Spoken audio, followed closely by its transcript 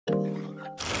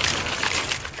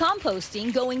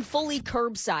Composting going fully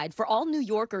curbside for all New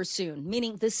Yorkers soon,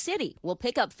 meaning the city will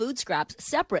pick up food scraps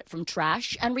separate from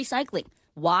trash and recycling.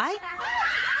 Why?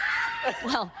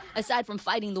 Well, aside from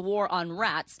fighting the war on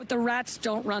rats. But the rats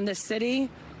don't run the city.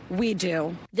 We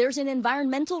do. There's an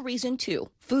environmental reason, too.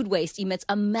 Food waste emits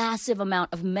a massive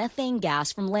amount of methane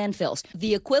gas from landfills,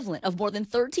 the equivalent of more than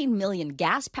 13 million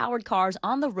gas-powered cars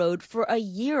on the road for a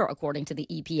year, according to the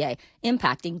EPA,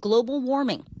 impacting global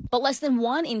warming. But less than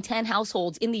 1 in 10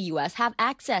 households in the U.S. have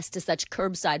access to such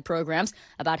curbside programs,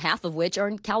 about half of which are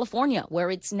in California, where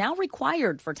it's now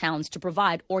required for towns to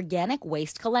provide organic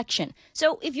waste collection.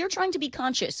 So if you're trying to be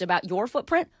conscious about your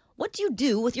footprint, what do you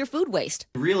do with your food waste?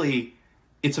 Really,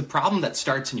 it's a problem that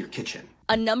starts in your kitchen.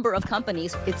 A number of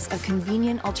companies, it's a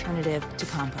convenient alternative to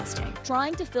composting,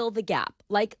 trying to fill the gap,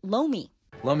 like Lomi.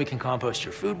 Lomi can compost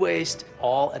your food waste,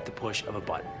 all at the push of a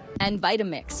button. And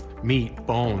Vitamix. Meat,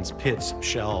 bones, pits,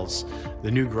 shells. The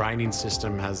new grinding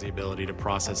system has the ability to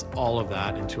process all of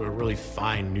that into a really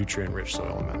fine, nutrient-rich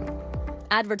soil amendment.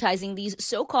 Advertising these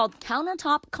so-called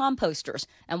countertop composters.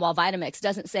 And while Vitamix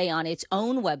doesn't say on its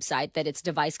own website that it's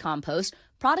device compost,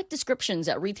 product descriptions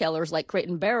at retailers like Crate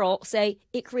 & Barrel say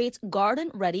it creates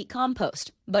garden-ready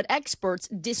compost. But experts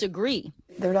disagree.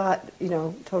 They're not,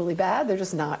 totally bad. They're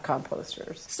just not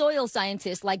composters. Soil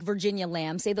scientists like Virginia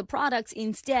Lamb say the products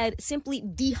instead simply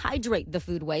dehydrate the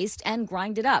food waste and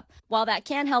grind it up. While that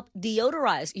can help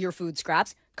deodorize your food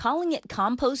scraps, calling it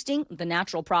composting, the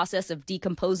natural process of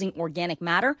decomposing organic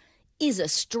matter, is a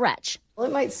stretch. Well,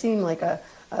 it might seem like a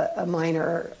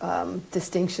minor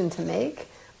distinction to make,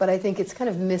 but I think it's kind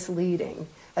of misleading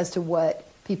as to what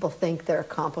people think they're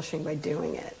accomplishing by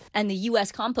doing it. And the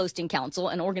U.S. Composting Council,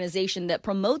 an organization that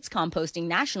promotes composting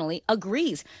nationally,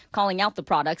 agrees, calling out the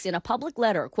products in a public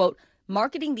letter, quote,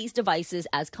 marketing these devices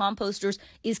as composters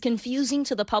is confusing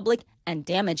to the public and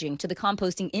damaging to the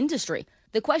composting industry.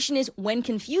 The question is when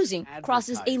confusing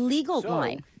crosses a legal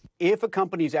line. If a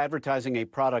company's advertising a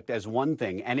product as one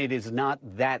thing and it is not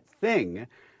that thing,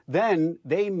 then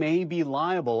they may be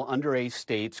liable under a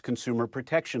state's consumer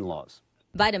protection laws.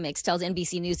 Vitamix tells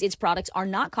NBC News its products are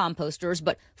not composters,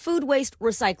 but food waste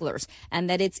recyclers, and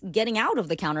that it's getting out of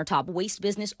the countertop waste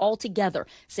business altogether,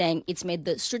 saying it's made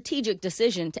the strategic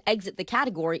decision to exit the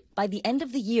category by the end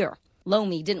of the year.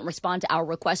 Lomi didn't respond to our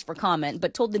request for comment,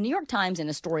 but told the New York Times in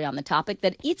a story on the topic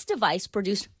that its device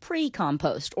produced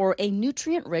pre-compost, or a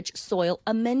nutrient-rich soil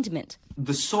amendment.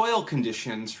 The soil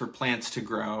conditions for plants to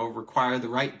grow require the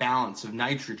right balance of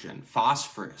nitrogen,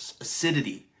 phosphorus,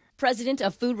 acidity. President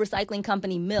of food recycling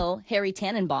company Mill, Harry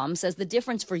Tannenbaum, says the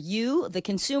difference for you, the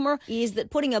consumer, is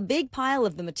that putting a big pile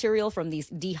of the material from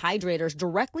these dehydrators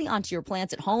directly onto your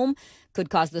plants at home could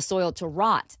cause the soil to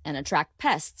rot and attract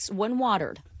pests when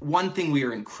watered. One thing we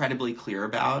are incredibly clear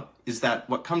about is that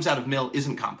what comes out of Mill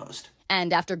isn't compost.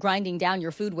 And after grinding down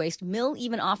your food waste, Mill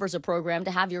even offers a program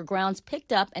to have your grounds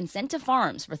picked up and sent to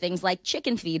farms for things like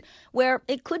chicken feed, where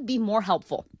it could be more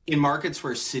helpful. In markets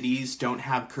where cities don't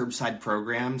have curbside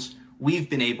programs, we've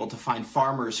been able to find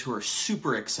farmers who are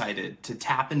super excited to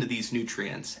tap into these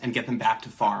nutrients and get them back to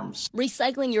farms.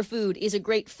 Recycling your food is a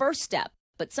great first step,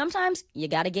 but sometimes you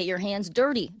got to get your hands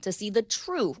dirty to see the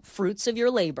true fruits of your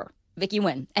labor. Vicky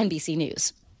Nguyen, NBC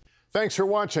News. Thanks for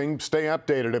watching. Stay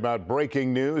updated about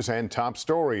breaking news and top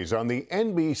stories on the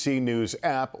NBC News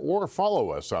app or follow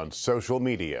us on social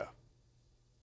media.